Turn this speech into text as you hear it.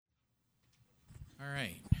All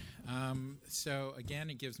right. So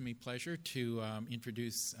again, it gives me pleasure to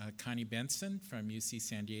introduce Connie Benson from UC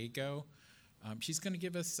San Diego. She's going to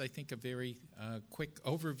give us, I think, a very quick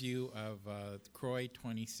overview of CROI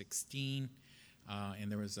 2016.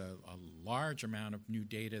 And there was a large amount of new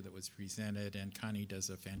data that was presented, and Connie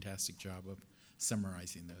does a fantastic job of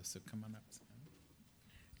summarizing those. So come on up.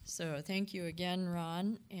 So thank you again,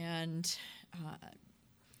 Ron. And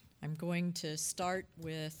I'm going to start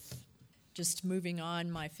with just moving on.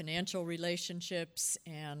 My financial relationships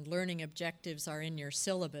and learning objectives are in your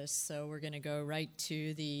syllabus, so we're going to go right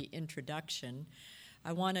to the introduction.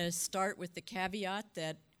 I want to start with the caveat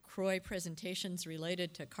that CROI presentations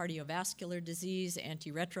related to cardiovascular disease,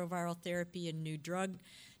 antiretroviral therapy, and new drug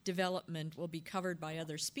development will be covered by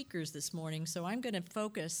other speakers this morning, so I'm going to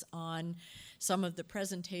focus on some of the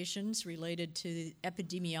presentations related to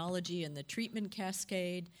epidemiology and the treatment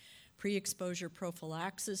cascade, pre-exposure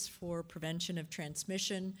prophylaxis for prevention of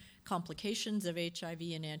transmission, complications of HIV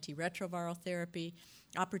and antiretroviral therapy,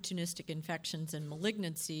 opportunistic infections and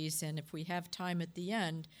malignancies, and if we have time at the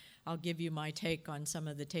end, I'll give you my take on some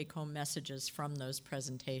of the take-home messages from those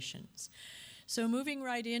presentations. So moving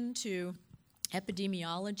right into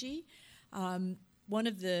epidemiology, one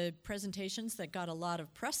of the presentations that got a lot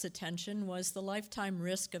of press attention was the lifetime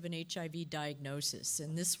risk of an HIV diagnosis.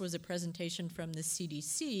 And this was a presentation from the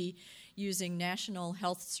CDC using National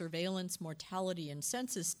Health Surveillance Mortality and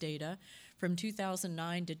Census data from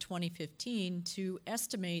 2009 to 2015 to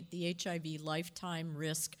estimate the HIV lifetime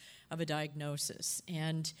risk of a diagnosis.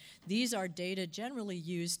 And these are data generally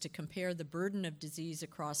used to compare the burden of disease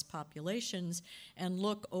across populations and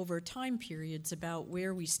look over time periods about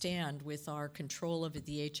where we stand with our control of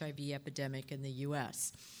the HIV epidemic in the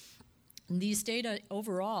U.S. And these data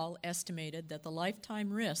overall estimated that the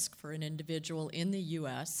lifetime risk for an individual in the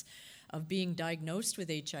U.S. of being diagnosed with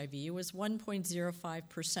HIV was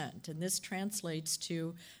 1.05%, and this translates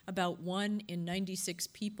to about 1 in 96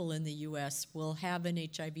 people in the U.S. will have an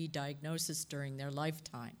HIV diagnosis during their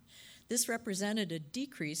lifetime. This represented a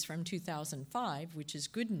decrease from 2005, which is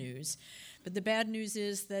good news, but the bad news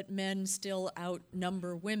is that men still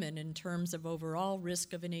outnumber women in terms of overall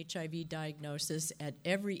risk of an HIV diagnosis at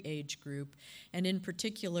every age group, and in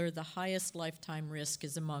particular, the highest lifetime risk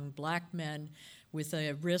is among black men, with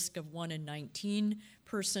a risk of 1 in 19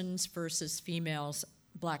 persons versus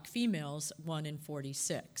black females, 1 in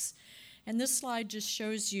 46. And this slide just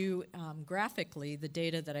shows you graphically the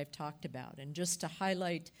data that I've talked about. And just to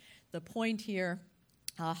highlight the point here,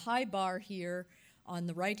 a high bar here on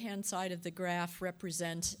the right-hand side of the graph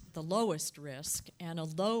represents the lowest risk, and a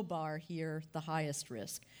low bar here, the highest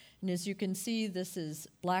risk. And as you can see, this is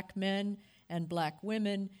black men and black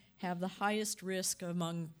women have the highest risk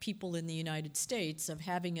among people in the United States of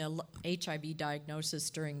having a HIV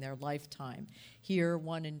diagnosis during their lifetime. Here,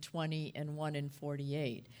 1 in 20 and 1 in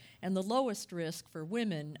 48. And the lowest risk for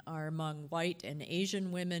women are among white and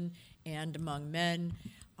Asian women and among men,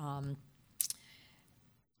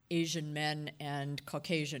 Asian men and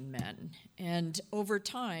Caucasian men. And over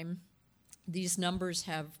time, these numbers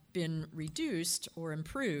have been reduced or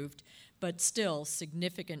improved, but still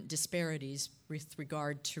significant disparities with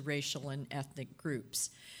regard to racial and ethnic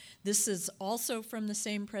groups. This is also from the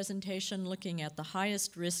same presentation looking at the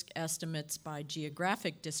highest risk estimates by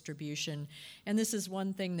geographic distribution, and this is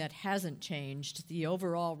one thing that hasn't changed, the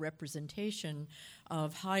overall representation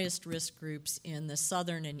of highest risk groups in the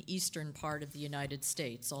southern and eastern part of the United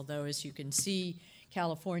States, although as you can see,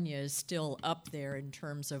 California is still up there in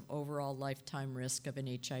terms of overall lifetime risk of an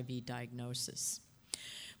HIV diagnosis.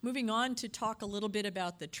 Moving on to talk a little bit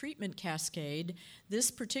about the treatment cascade, this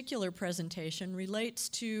particular presentation relates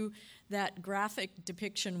to that graphic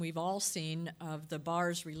depiction we've all seen of the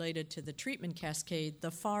bars related to the treatment cascade, the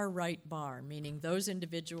far right bar, meaning those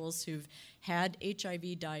individuals who've had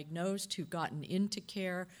HIV diagnosed, who've gotten into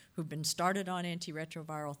care, who've been started on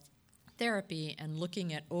antiretroviral therapy, and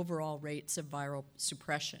looking at overall rates of viral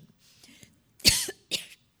suppression.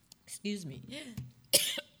 Excuse me.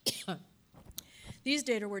 These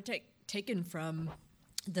data were taken from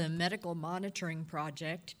the Medical Monitoring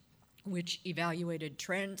Project, which evaluated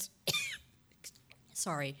trends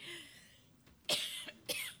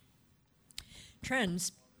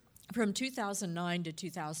from 2009 to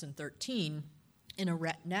 2013 in a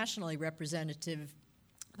nationally representative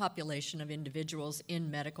population of individuals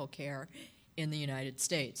in medical care in the United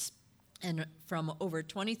States. And from over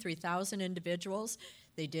 23,000 individuals,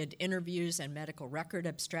 they did interviews and medical record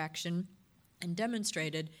abstraction and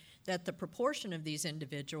demonstrated that the proportion of these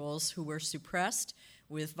individuals who were suppressed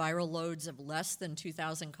with viral loads of less than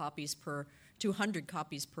 200 copies per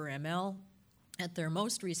ml at their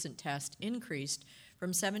most recent test increased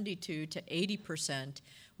from 72 to 80%,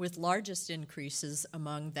 with largest increases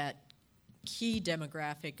among that key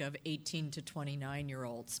demographic of 18 to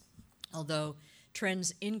 29-year-olds, although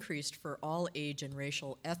trends increased for all age and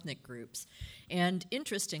racial ethnic groups. And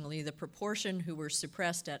interestingly, the proportion who were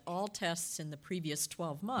suppressed at all tests in the previous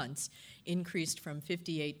 12 months increased from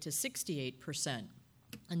 58 to 68%.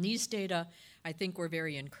 And these data, I think, were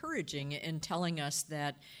very encouraging in telling us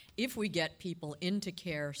that if we get people into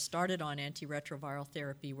care, started on antiretroviral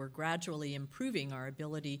therapy, we're gradually improving our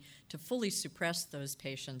ability to fully suppress those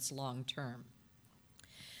patients long term.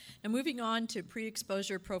 Now, moving on to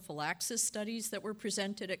pre-exposure prophylaxis studies that were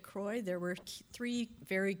presented at CROI, there were three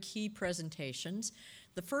very key presentations.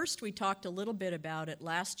 The first we talked a little bit about at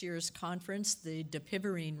last year's conference, the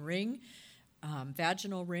dapivirine ring,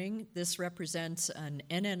 vaginal ring. This represents an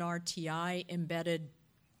NNRTI embedded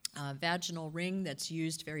vaginal ring that's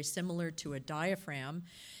used very similar to a diaphragm.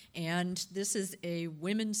 And this is a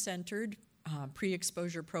women-centered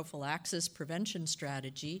pre-exposure prophylaxis prevention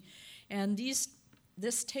strategy. And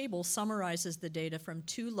this table summarizes the data from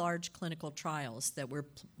two large clinical trials that were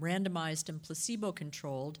randomized and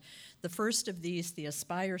placebo-controlled. The first of these, the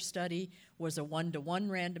ASPIRE study, was a 1-to-1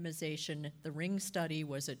 randomization. The RING study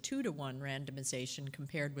was a 2-to-1 randomization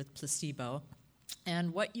compared with placebo.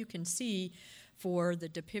 And what you can see for the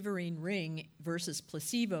dapivirine ring versus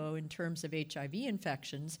placebo in terms of HIV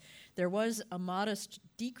infections, there was a modest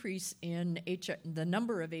decrease in the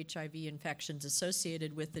number of HIV infections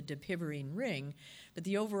associated with the dapivirine ring, but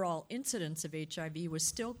the overall incidence of HIV was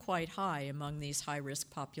still quite high among these high-risk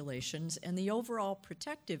populations, and the overall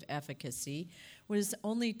protective efficacy was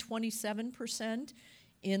only 27%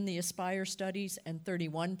 in the ASPIRE studies and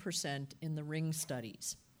 31% in the RING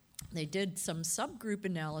studies. They did some subgroup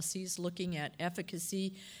analyses looking at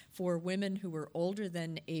efficacy for women who were older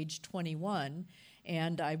than age 21,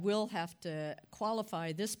 and I will have to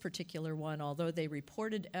qualify this particular one. Although they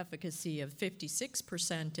reported efficacy of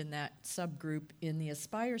 56% in that subgroup in the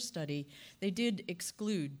ASPIRE study, they did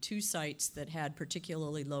exclude two sites that had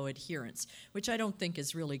particularly low adherence, which I don't think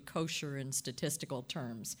is really kosher in statistical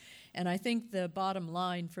terms. And I think the bottom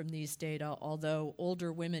line from these data, although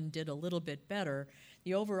older women did a little bit better,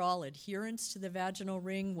 the overall adherence to the vaginal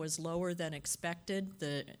ring was lower than expected.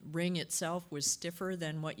 The ring itself was stiffer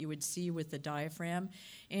than what you would see with the diaphragm.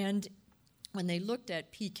 And when they looked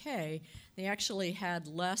at PK, they actually had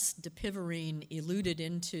less dapivirine eluted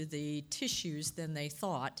into the tissues than they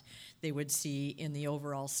thought they would see in the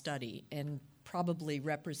overall study, and probably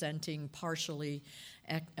representing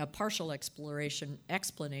a partial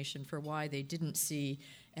explanation for why they didn't see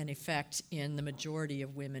an effect in the majority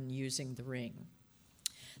of women using the ring.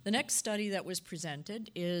 The next study that was presented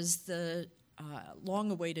is the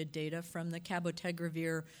long-awaited data from the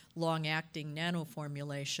cabotegravir long-acting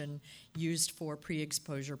nanoformulation used for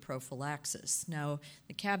pre-exposure prophylaxis. Now,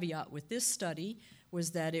 the caveat with this study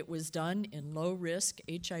was that it was done in low-risk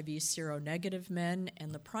HIV seronegative men,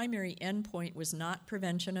 and the primary endpoint was not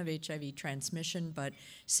prevention of HIV transmission, but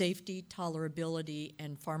safety, tolerability,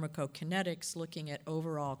 and pharmacokinetics, looking at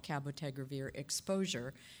overall cabotegravir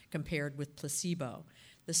exposure compared with placebo.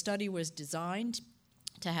 The study was designed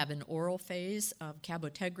to have an oral phase of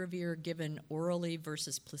cabotegravir given orally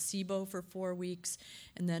versus placebo for 4 weeks,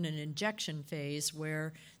 and then an injection phase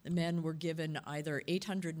where the men were given either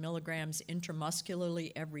 800 milligrams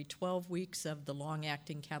intramuscularly every 12 weeks of the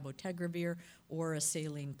long-acting cabotegravir or a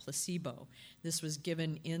saline placebo. This was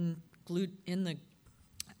given in the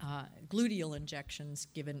gluteal injections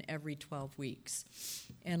given every 12 weeks.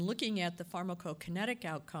 And looking at the pharmacokinetic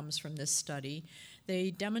outcomes from this study, they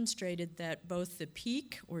demonstrated that both the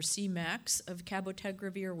peak, or Cmax, of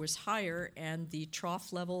cabotegravir was higher and the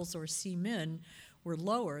trough levels, or Cmin, were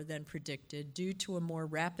lower than predicted due to a more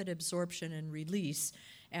rapid absorption and release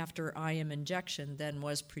after IM injection than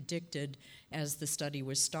was predicted as the study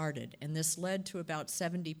was started. And this led to about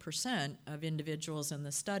 70% of individuals in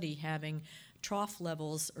the study having trough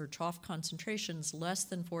levels or trough concentrations less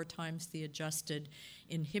than 4 times the adjusted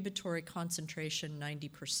inhibitory concentration,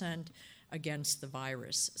 90%, against the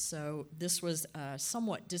virus. So this was a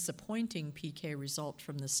somewhat disappointing PK result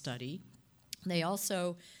from the study. They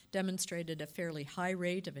also demonstrated a fairly high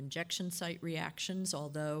rate of injection site reactions,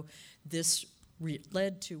 although this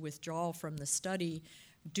led to withdrawal from the study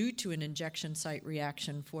due to an injection site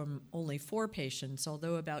reaction from only 4 patients,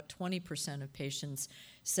 although about 20% of patients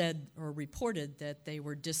said or reported that they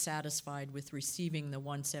were dissatisfied with receiving the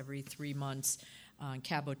once every 3 months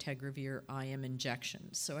cabotegravir IM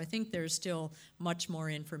injections. So I think there's still much more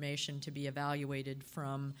information to be evaluated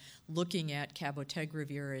from looking at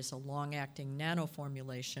cabotegravir as a long-acting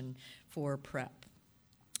nanoformulation for PrEP.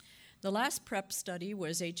 The last PrEP study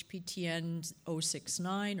was HPTN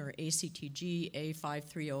 069 or ACTG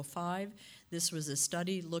A5305. This was a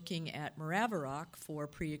study looking at Maraviroc for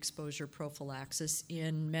pre-exposure prophylaxis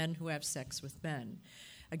in men who have sex with men.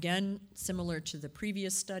 Again, similar to the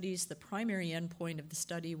previous studies, the primary endpoint of the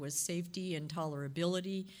study was safety and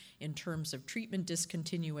tolerability in terms of treatment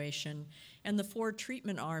discontinuation, and the 4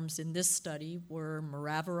 treatment arms in this study were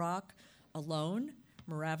Maraviroc alone,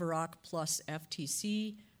 Maraviroc plus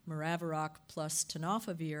FTC, Maraviroc plus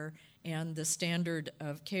tenofovir, and the standard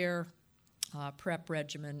of care PrEP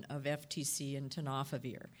regimen of FTC and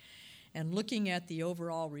tenofovir. And looking at the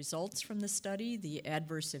overall results from the study, the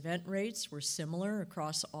adverse event rates were similar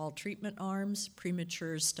across all treatment arms.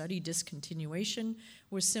 Premature study discontinuation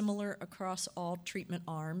was similar across all treatment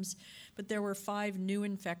arms, but there were 5 new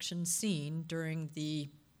infections seen during the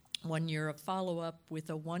 1 year of follow-up, with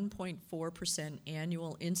a 1.4%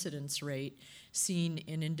 annual incidence rate seen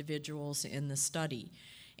in individuals in the study.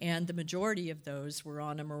 And the majority of those were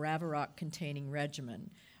on a Maraviroc-containing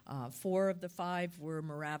regimen. 4 of the 5 were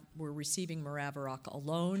receiving Maraviroc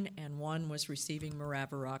alone, and 1 was receiving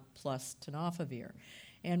Maraviroc plus tenofovir.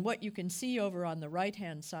 And what you can see over on the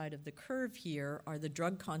right-hand side of the curve here are the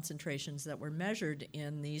drug concentrations that were measured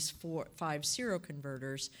in these 5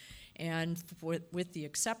 seroconverters. And with the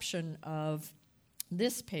exception of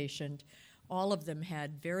this patient, all of them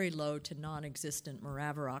had very low to non-existent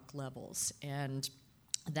Maraviroc levels, and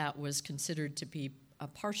that was considered to be a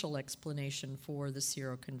partial explanation for the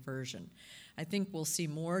seroconversion. I think we'll see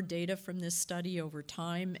more data from this study over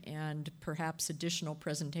time and perhaps additional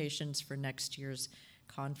presentations for next year's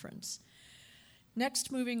conference.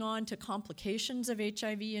 Next, moving on to complications of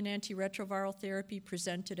HIV and antiretroviral therapy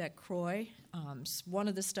presented at CROI. One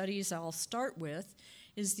of the studies I'll start with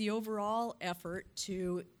is the overall effort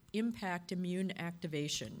to impact immune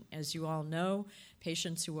activation. As you all know,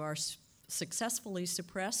 patients who are successfully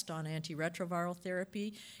suppressed on antiretroviral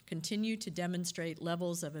therapy continue to demonstrate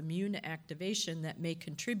levels of immune activation that may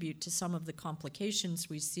contribute to some of the complications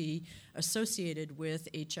we see associated with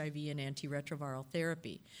HIV and antiretroviral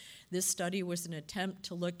therapy. This study was an attempt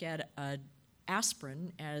to look at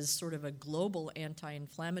aspirin as sort of a global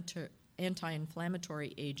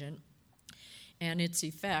anti-inflammatory agent and its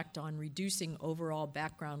effect on reducing overall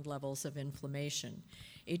background levels of inflammation.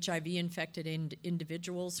 HIV-infected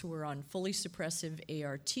individuals who were on fully suppressive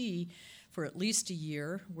ART for at least a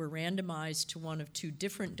year were randomized to one of 2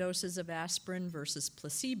 different doses of aspirin versus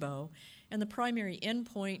placebo, and the primary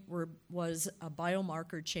endpoint was a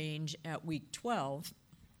biomarker change at week 12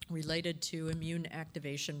 related to immune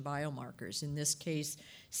activation biomarkers. In this case,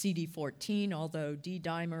 CD14, although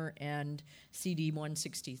D-dimer and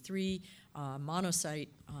CD163 monocyte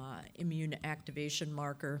immune activation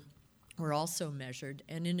marker were also measured.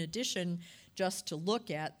 And in addition, just to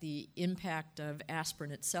look at the impact of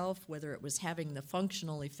aspirin itself, whether it was having the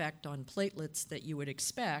functional effect on platelets that you would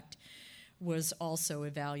expect, was also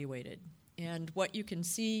evaluated. And what you can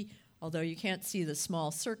see, although you can't see the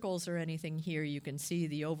small circles or anything here, you can see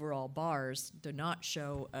the overall bars do not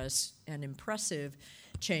show us an impressive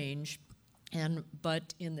change.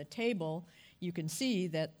 But in the table, you can see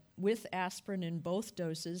that with aspirin in both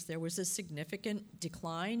doses, there was a significant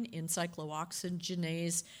decline in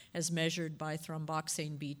cyclooxygenase as measured by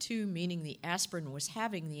thromboxane B2, meaning the aspirin was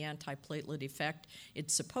having the antiplatelet effect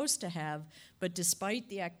it's supposed to have, but despite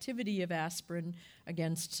the activity of aspirin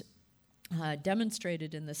against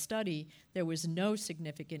demonstrated in the study, there was no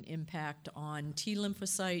significant impact on T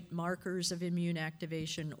lymphocyte markers of immune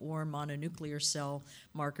activation or mononuclear cell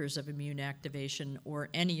markers of immune activation or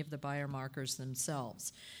any of the biomarkers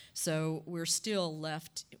themselves. So we're still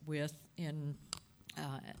left with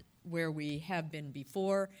where we have been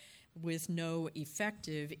before, with no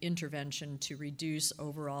effective intervention to reduce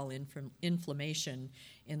overall inflammation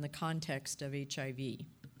in the context of HIV.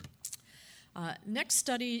 Next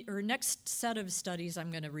set of studies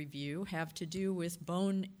I'm going to review have to do with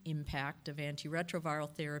bone impact of antiretroviral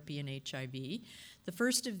therapy in HIV. The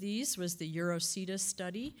first of these was the EuroCETA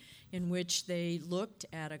study, in which they looked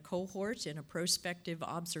at a cohort in a prospective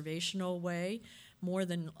observational way. More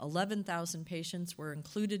than 11,000 patients were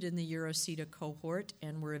included in the EuroCETA cohort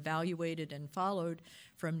and were evaluated and followed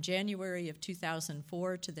from January of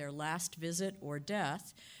 2004 to their last visit or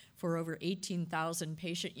death for over 18,000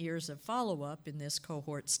 patient years of follow-up in this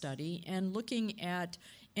cohort study and looking at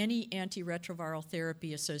any antiretroviral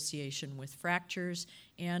therapy association with fractures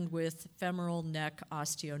and with femoral neck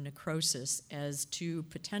osteonecrosis as two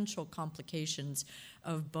potential complications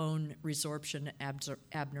of bone resorption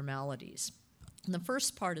abnormalities. In the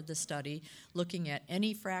first part of the study, looking at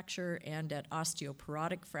any fracture and at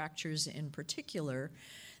osteoporotic fractures in particular,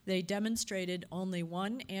 they demonstrated only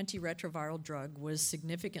one antiretroviral drug was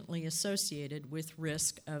significantly associated with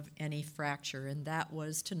risk of any fracture, and that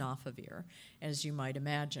was tenofovir, as you might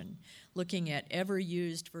imagine. Looking at ever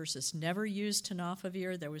used versus never used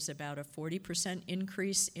tenofovir, there was about a 40%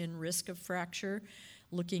 increase in risk of fracture.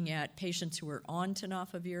 Looking at patients who were on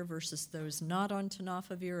tenofovir versus those not on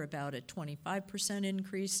tenofovir, about a 25%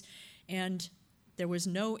 increase, and there was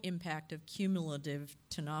no impact of cumulative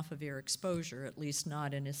tenofovir exposure, at least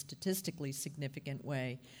not in a statistically significant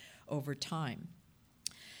way over time.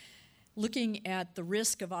 Looking at the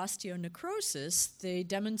risk of osteonecrosis, they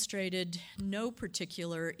demonstrated no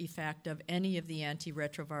particular effect of any of the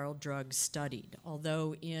antiretroviral drugs studied,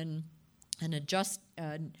 although in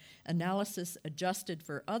an analysis adjusted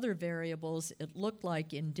for other variables, it looked like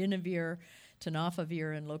indinavir,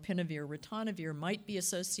 tenofovir, and lopinavir, ritonavir might be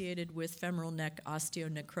associated with femoral neck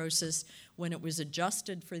osteonecrosis when it was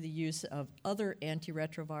adjusted for the use of other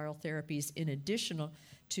antiretroviral therapies in addition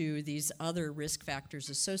to these other risk factors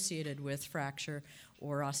associated with fracture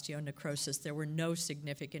or osteonecrosis. There were no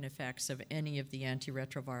significant effects of any of the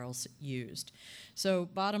antiretrovirals used. So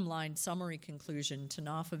bottom line, summary conclusion,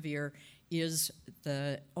 tenofovir is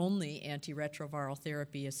the only antiretroviral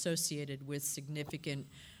therapy associated with significant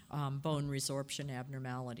bone resorption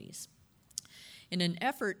abnormalities. In an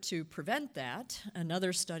effort to prevent that,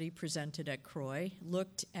 another study presented at CROI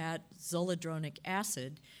looked at zoledronic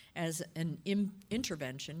acid as an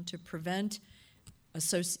intervention to prevent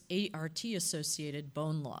ART-associated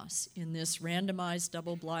bone loss. In this randomized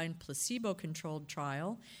double-blind placebo-controlled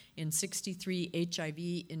trial in 63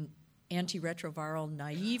 HIV antiretroviral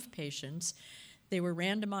naive patients, they were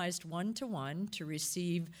randomized 1-to-1 to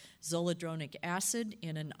receive zoledronic acid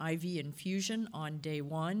in an IV infusion on day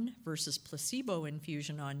 1 versus placebo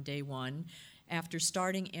infusion on day 1 after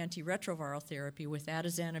starting antiretroviral therapy with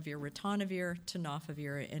atazanavir, ritonavir,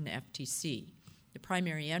 tenofovir, and FTC. The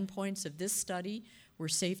primary endpoints of this study were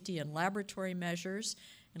safety and laboratory measures,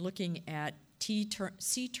 and looking at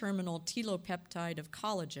C-terminal telopeptide of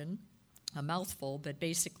collagen, a mouthful, but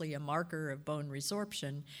basically a marker of bone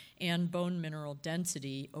resorption, and bone mineral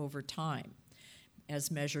density over time, as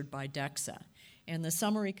measured by DEXA. And the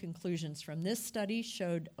summary conclusions from this study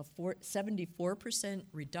showed a 74%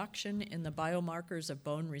 reduction in the biomarkers of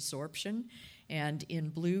bone resorption, and in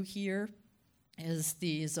blue here is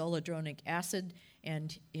the zoledronic acid,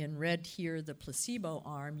 and in red here the placebo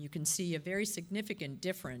arm. You can see a very significant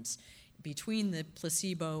difference between the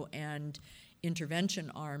placebo and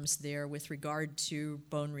intervention arms there with regard to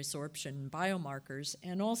bone resorption biomarkers.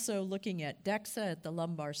 And also looking at DEXA at the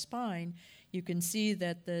lumbar spine, you can see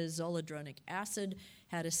that the zoledronic acid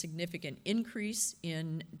had a significant increase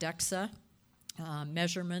in DEXA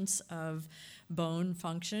measurements of bone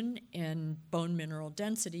function and bone mineral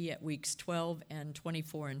density at weeks 12 and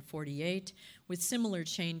 24 and 48, with similar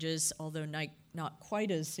changes, although not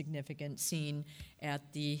quite as significant, seen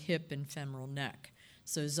at the hip and femoral neck.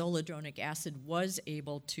 So zoledronic acid was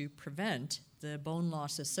able to prevent the bone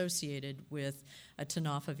loss associated with a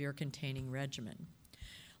tenofovir-containing regimen.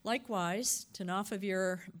 Likewise,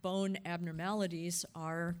 tenofovir bone abnormalities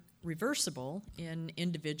are reversible in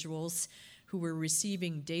individuals who were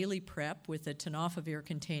receiving daily PrEP with a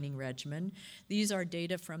tenofovir-containing regimen. These are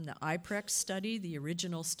data from the IPREX study, the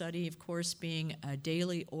original study, of course, being a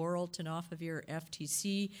daily oral tenofovir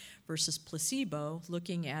FTC versus placebo,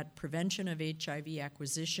 looking at prevention of HIV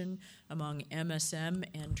acquisition among MSM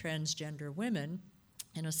and transgender women.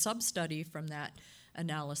 In a sub-study from that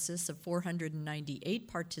analysis of 498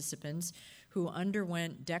 participants who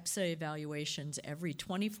underwent DEXA evaluations every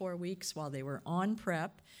 24 weeks while they were on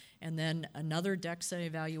PrEP, and then another DEXA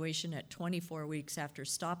evaluation at 24 weeks after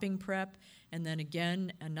stopping PrEP, and then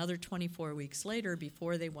again another 24 weeks later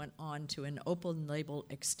before they went on to an open-label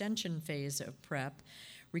extension phase of PrEP.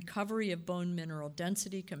 Recovery of bone mineral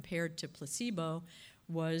density compared to placebo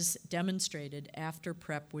was demonstrated after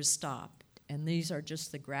PrEP was stopped. And these are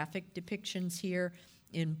just the graphic depictions here.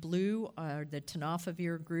 In blue are the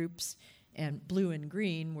tenofovir groups, and blue and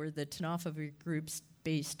green were the tenofovir groups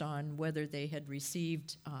based on whether they had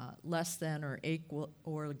received less than or equal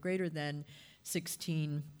or greater than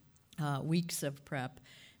 16 weeks of PrEP.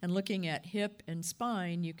 And looking at hip and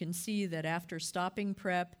spine, you can see that after stopping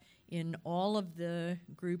PrEP in all of the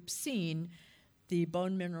groups seen, the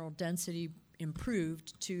bone mineral density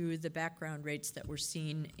improved to the background rates that were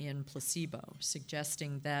seen in placebo,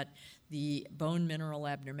 suggesting that the bone mineral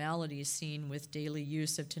abnormalities seen with daily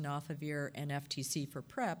use of tenofovir and FTC for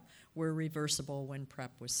PrEP were reversible when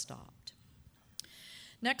PrEP was stopped.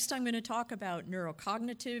 Next, I'm going to talk about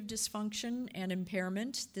neurocognitive dysfunction and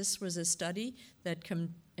impairment. This was a study that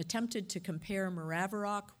attempted to compare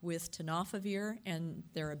maraviroc with tenofovir and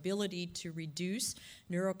their ability to reduce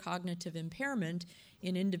neurocognitive impairment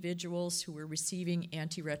in individuals who were receiving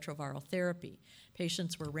antiretroviral therapy.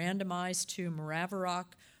 Patients were randomized to maraviroc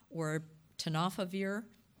or tenofovir,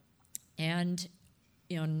 and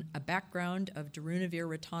in a background of darunavir,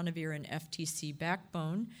 ritonavir, and FTC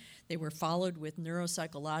backbone. They were followed with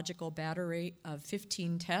neuropsychological battery of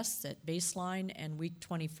 15 tests at baseline and week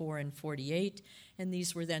 24 and 48, and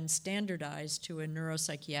these were then standardized to a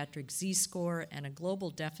neuropsychiatric Z-score and a global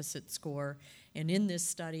deficit score, and in this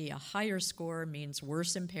study, a higher score means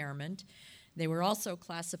worse impairment. They were also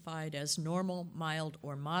classified as normal, mild,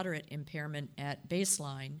 or moderate impairment at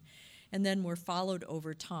baseline, and then were followed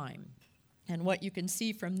over time. And what you can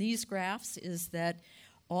see from these graphs is that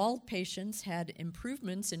all patients had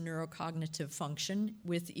improvements in neurocognitive function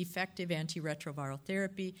with effective antiretroviral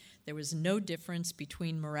therapy. There was no difference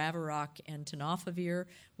between maraviroc and tenofovir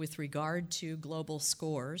with regard to global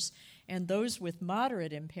scores. And those with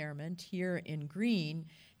moderate impairment, here in green,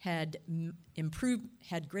 had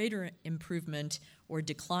greater improvement or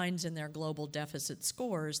declines in their global deficit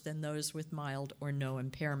scores than those with mild or no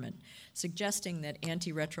impairment, suggesting that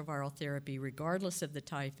antiretroviral therapy, regardless of the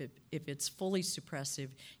type, if it's fully suppressive,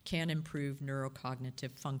 can improve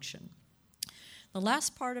neurocognitive function. The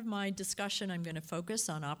last part of my discussion, I'm going to focus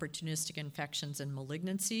on opportunistic infections and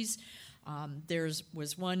malignancies. There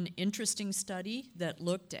was one interesting study that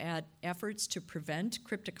looked at efforts to prevent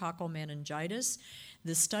cryptococcal meningitis.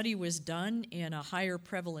 The study was done in a higher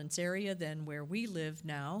prevalence area than where we live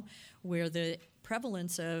now, where the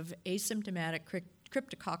prevalence of asymptomatic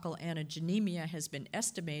cryptococcal anagenemia has been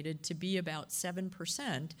estimated to be about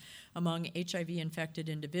 7% among HIV-infected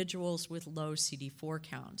individuals with low CD4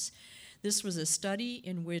 counts. This was a study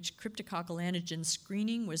in which cryptococcal antigen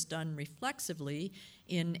screening was done reflexively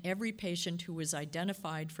in every patient who was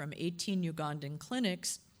identified from 18 Ugandan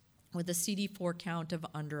clinics with a CD4 count of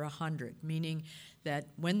under 100, meaning that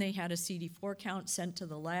when they had a CD4 count sent to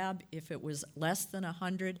the lab, if it was less than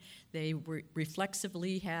 100, they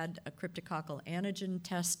reflexively had a cryptococcal antigen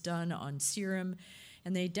test done on serum,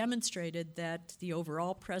 and they demonstrated that the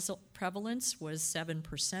overall prevalence was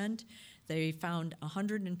 7%. They found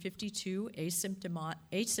 152 asymptomatic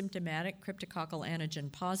cryptococcal antigen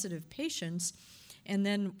positive patients, and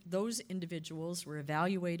then those individuals were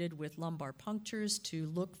evaluated with lumbar punctures to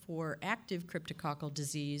look for active cryptococcal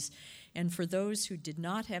disease. And for those who did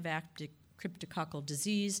not have active cryptococcal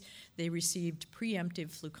disease, they received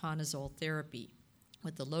preemptive fluconazole therapy,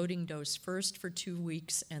 with the loading dose first for 2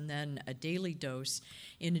 weeks and then a daily dose,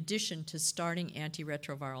 in addition to starting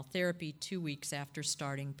antiretroviral therapy 2 weeks after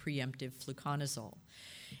starting preemptive fluconazole.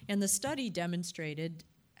 And the study demonstrated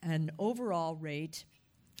an overall rate,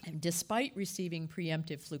 despite receiving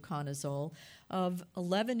preemptive fluconazole, of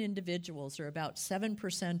 11 individuals, or about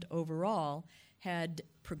 7% overall, had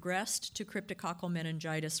progressed to cryptococcal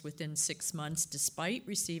meningitis within 6 months despite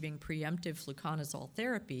receiving preemptive fluconazole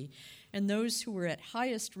therapy, and those who were at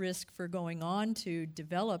highest risk for going on to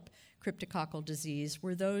develop cryptococcal disease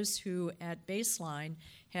were those who at baseline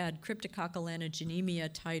had cryptococcal anagenemia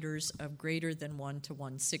titers of greater than 1 to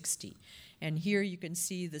 160. And here you can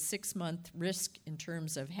see the 6-month risk in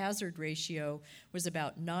terms of hazard ratio was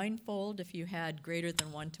about 9-fold if you had greater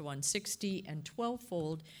than 1 to 160 and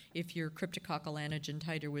 12-fold if your cryptococcal antigen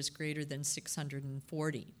titer was greater than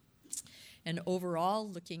 640. And overall,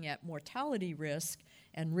 looking at mortality risk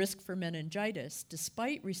and risk for meningitis,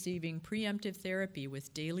 despite receiving preemptive therapy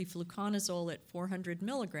with daily fluconazole at 400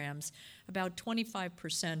 milligrams, about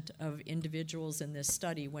 25% of individuals in this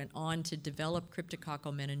study went on to develop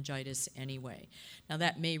cryptococcal meningitis anyway. Now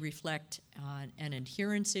that may reflect an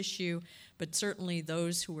adherence issue, but certainly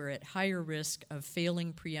those who were at higher risk of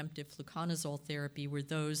failing preemptive fluconazole therapy were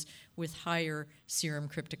those with higher serum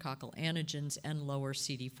cryptococcal antigens and lower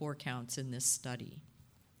CD4 counts in this study.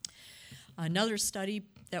 Another study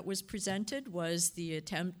that was presented was the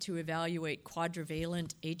attempt to evaluate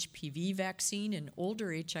quadrivalent HPV vaccine in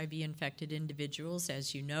older HIV-infected individuals.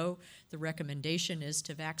 As you know, the recommendation is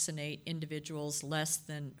to vaccinate individuals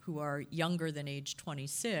who are younger than age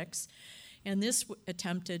 26. And this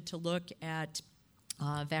attempted to look at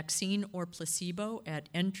vaccine or placebo at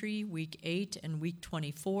entry, week 8 and week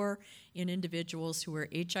 24, in individuals who were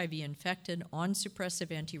HIV infected on suppressive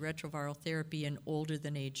antiretroviral therapy and older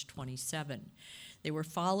than age 27. They were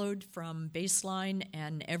followed from baseline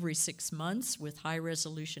and every 6 months with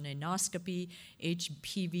high-resolution anoscopy,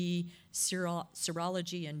 HPV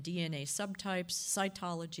serology and DNA subtypes,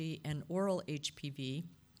 cytology, and oral HPV,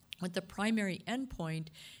 with the primary endpoint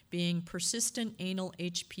being persistent anal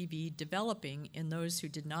HPV developing in those who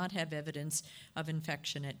did not have evidence of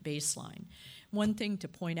infection at baseline. One thing to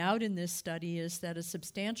point out in this study is that a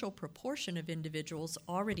substantial proportion of individuals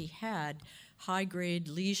already had high-grade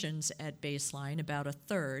lesions at baseline, about a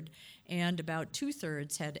third, and about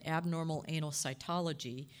two-thirds had abnormal anal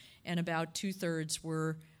cytology, and about two-thirds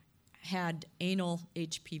had anal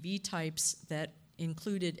HPV types that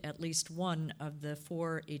included at least one of the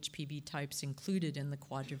 4 HPV types included in the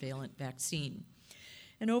quadrivalent vaccine.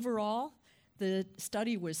 And overall, the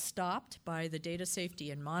study was stopped by the Data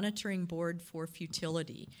Safety and Monitoring Board for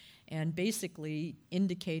futility, and basically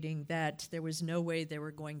indicating that there was no way they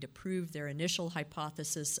were going to prove their initial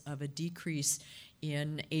hypothesis of a decrease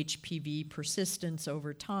in HPV persistence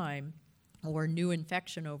over time or new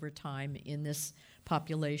infection over time in this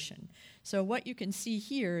population. So what you can see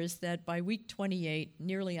here is that by week 28,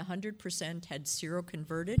 nearly 100% had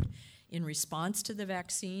seroconverted in response to the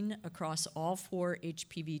vaccine across all 4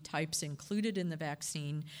 HPV types included in the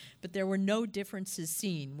vaccine, but there were no differences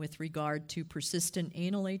seen with regard to persistent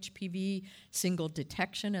anal HPV, single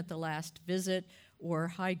detection at the last visit, or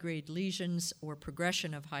high-grade lesions or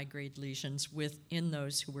progression of high-grade lesions within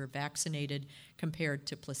those who were vaccinated compared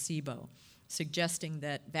to placebo, suggesting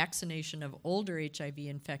that vaccination of older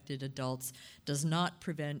HIV-infected adults does not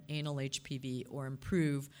prevent anal HPV or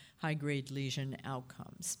improve high-grade lesion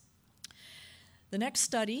outcomes. The next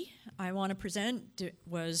study I want to present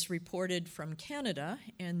was reported from Canada,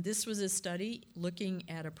 and this was a study looking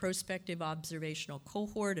at a prospective observational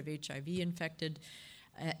cohort of HIV-infected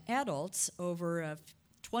adults over a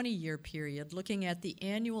 20-year period, looking at the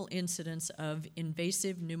annual incidence of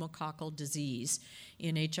invasive pneumococcal disease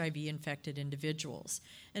in HIV-infected individuals.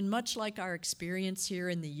 And much like our experience here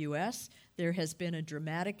in the U.S., there has been a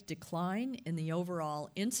dramatic decline in the overall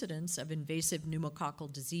incidence of invasive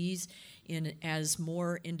pneumococcal disease as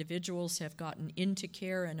more individuals have gotten into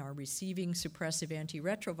care and are receiving suppressive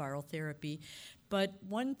antiretroviral therapy. But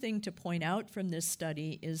one thing to point out from this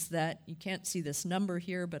study is that, you can't see this number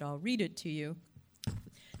here, but I'll read it to you.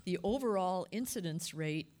 The overall incidence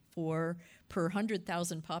rate per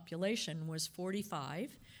 100,000 population was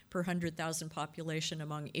 45 per 100,000 population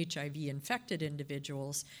among HIV-infected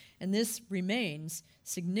individuals, and this remains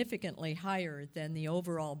significantly higher than the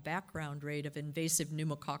overall background rate of invasive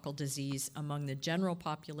pneumococcal disease among the general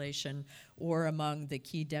population or among the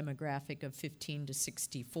key demographic of 15 to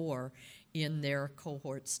 64 in their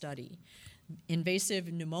cohort study.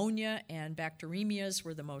 Invasive pneumonia and bacteremias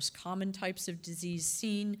were the most common types of disease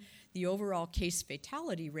seen. The overall case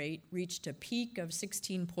fatality rate reached a peak of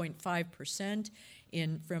 16.5%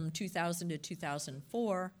 from 2000 to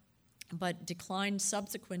 2004, but declined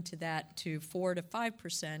subsequent to that to 4 to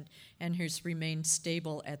 5% and has remained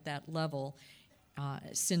stable at that level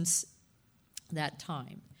since that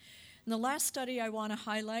time. And the last study I want to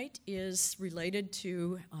highlight is related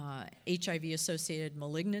to HIV-associated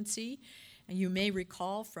malignancy. And you may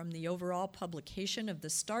recall from the overall publication of the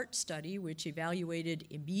START study, which evaluated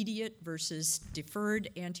immediate versus deferred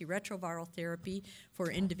antiretroviral therapy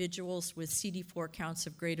for individuals with CD4 counts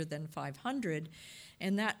of greater than 500,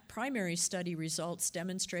 and that primary study results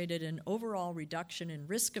demonstrated an overall reduction in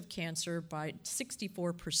risk of cancer by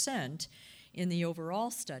 64%. In the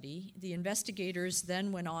overall study, the investigators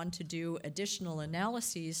then went on to do additional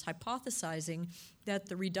analyses hypothesizing that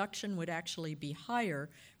the reduction would actually be higher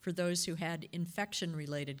for those who had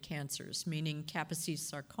infection-related cancers, meaning Kaposi's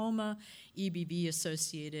sarcoma,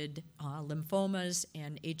 EBV-associated lymphomas,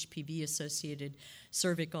 and HPV-associated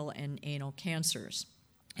cervical and anal cancers.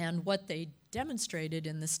 And what they demonstrated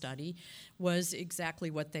in the study was exactly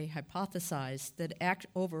what they hypothesized, that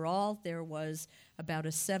overall there was about a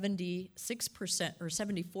 76% or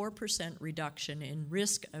 74% reduction in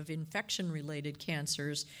risk of infection-related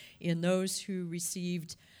cancers in those who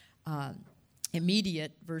received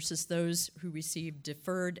immediate versus those who received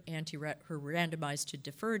randomized to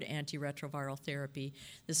deferred antiretroviral therapy.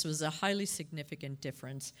 This was a highly significant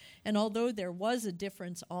difference. And although there was a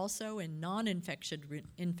difference also in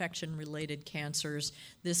infection-related cancers,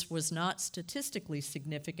 this was not statistically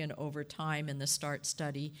significant over time in the START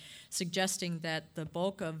study, suggesting that the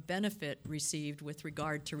bulk of benefit received with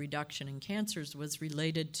regard to reduction in cancers was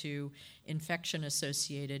related to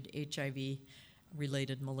infection-associated HIV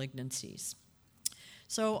related malignancies.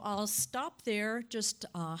 So I'll stop there, just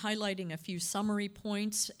highlighting a few summary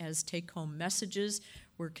points as take-home messages.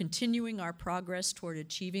 We're continuing our progress toward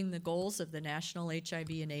achieving the goals of the National HIV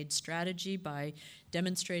and AIDS Strategy by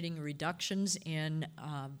demonstrating reductions in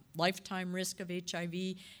lifetime risk of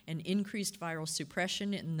HIV and increased viral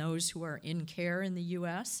suppression in those who are in care in the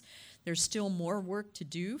U.S. There's still more work to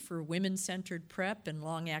do for women-centered PrEP and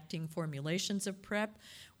long-acting formulations of PrEP,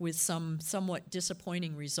 with some somewhat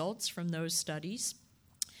disappointing results from those studies.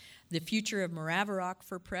 The future of Maraviroc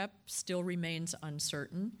for PrEP still remains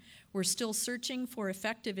uncertain. We're still searching for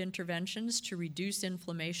effective interventions to reduce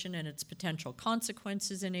inflammation and its potential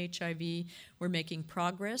consequences in HIV. We're making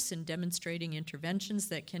progress in demonstrating interventions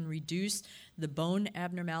that can reduce the bone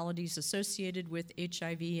abnormalities associated with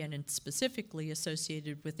HIV and specifically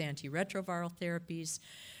associated with antiretroviral therapies.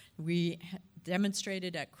 We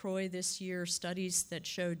demonstrated at CROI this year studies that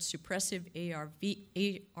showed suppressive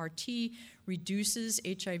ART reduces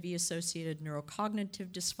HIV-associated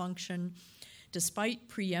neurocognitive dysfunction. Despite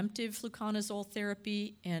preemptive fluconazole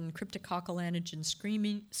therapy and cryptococcal antigen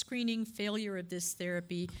screening, failure of this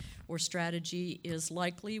therapy or strategy is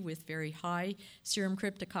likely with very high serum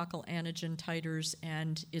cryptococcal antigen titers,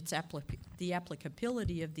 and the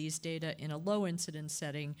applicability of these data in a low incidence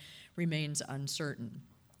setting remains uncertain.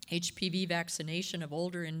 HPV vaccination of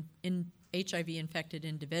older HIV-infected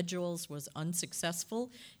individuals was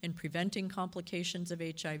unsuccessful in preventing complications of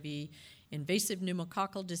HIV. Invasive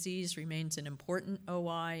pneumococcal disease remains an important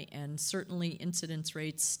OI, and certainly incidence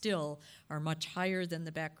rates still are much higher than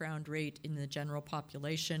the background rate in the general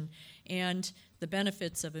population, and the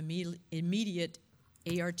benefits of immediate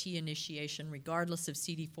ART initiation, regardless of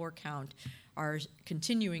CD4 count, are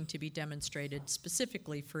continuing to be demonstrated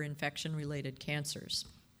specifically for infection-related cancers.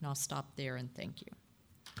 And I'll stop there and thank you.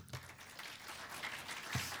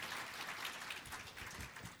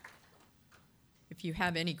 If you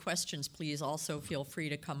have any questions, please also feel free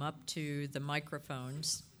to come up to the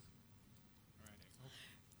microphones.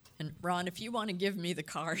 And Ron, if you want to give me the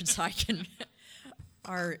cards, I can.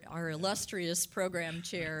 Our illustrious program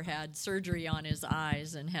chair had surgery on his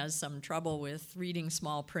eyes and has some trouble with reading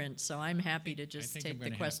small print, so I'm happy to just take the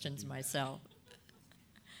questions myself.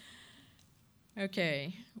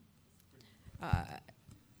 Okay.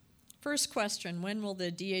 First question, when will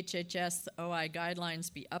the DHHS OI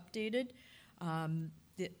guidelines be updated?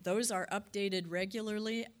 Those are updated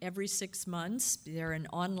regularly every 6 months. They're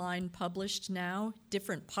online published now.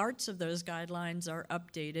 Different parts of those guidelines are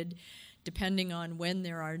updated depending on when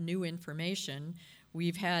there are new information.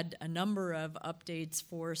 We've had a number of updates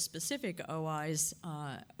for specific OIs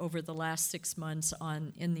over the last 6 months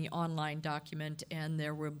in the online document, and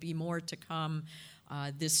there will be more to come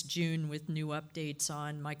this June with new updates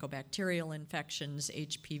on mycobacterial infections,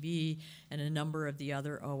 HPV, and a number of the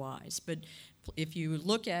other OIs. But if you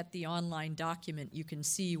look at the online document, you can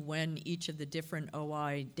see when each of the different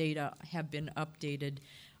OI data have been updated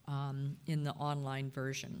in the online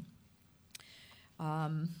version.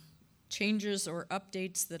 Changes or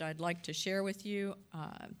updates that I'd like to share with you.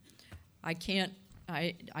 I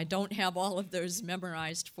don't have all of those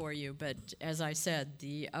memorized for you, but as I said,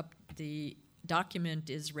 the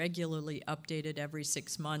document is regularly updated every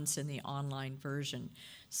 6 months in the online version.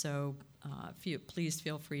 So please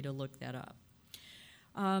feel free to look that up.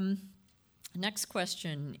 Next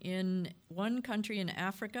question. In one country in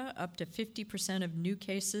Africa, up to 50% of new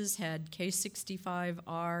cases had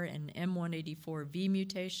K65R and M184V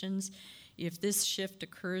mutations. If this shift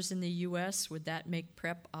occurs in the U.S., would that make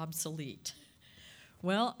PrEP obsolete?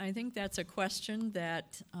 Well, I think that's a question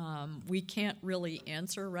that we can't really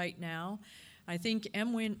answer right now. I think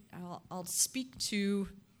I'll speak to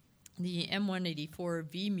the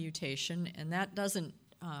M184V mutation, and that doesn't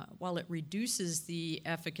while it reduces the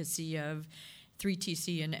efficacy of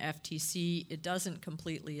 3TC and FTC, it doesn't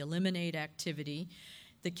completely eliminate activity.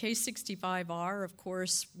 The K65R, of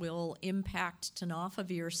course, will impact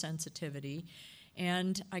tenofovir sensitivity.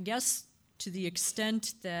 And I guess to the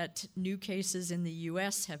extent that new cases in the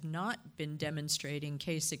U.S. have not been demonstrating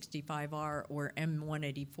K65R or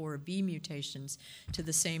M184V mutations to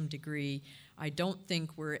the same degree, I don't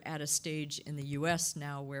think we're at a stage in the U.S.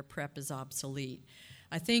 now where PrEP is obsolete.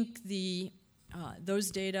 I think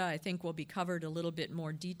those data, will be covered a little bit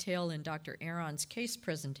more detail in Dr. Aron's case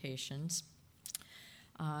presentations.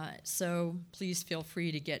 So please feel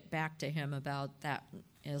free to get back to him about that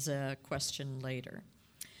as a question later.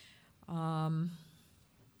 Some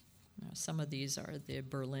of these are the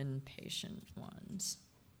Berlin patient ones.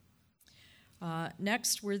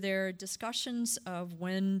 Next, were there discussions of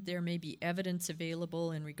when there may be evidence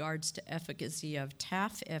available in regards to efficacy of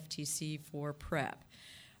TAF FTC for PrEP?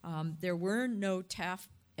 There were no TAF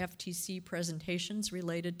FTC presentations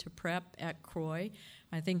related to PrEP at CROI.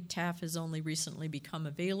 I think TAF has only recently become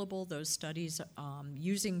available. Those studies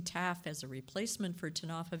using TAF as a replacement for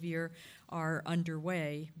tenofovir are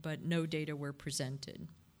underway, but no data were presented.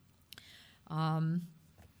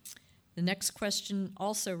 The next question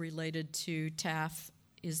also related to TAF,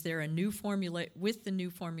 is there a new with the new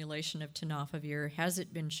formulation of tenofovir, has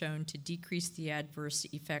it been shown to decrease the adverse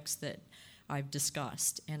effects that I've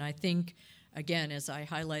discussed? And I think, again, as I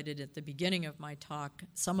highlighted at the beginning of my talk,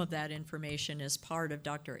 some of that information is part of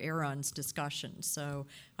Dr. Aron's discussion. So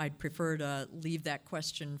I'd prefer to leave that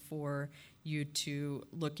question for you to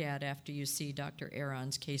look at after you see Dr.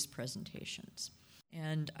 Aron's case presentations.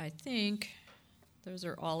 And I think those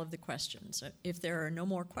are all of the questions. If there are no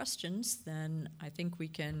more questions, then I think we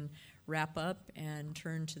can wrap up and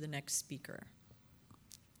turn to the next speaker.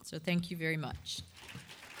 So thank you very much.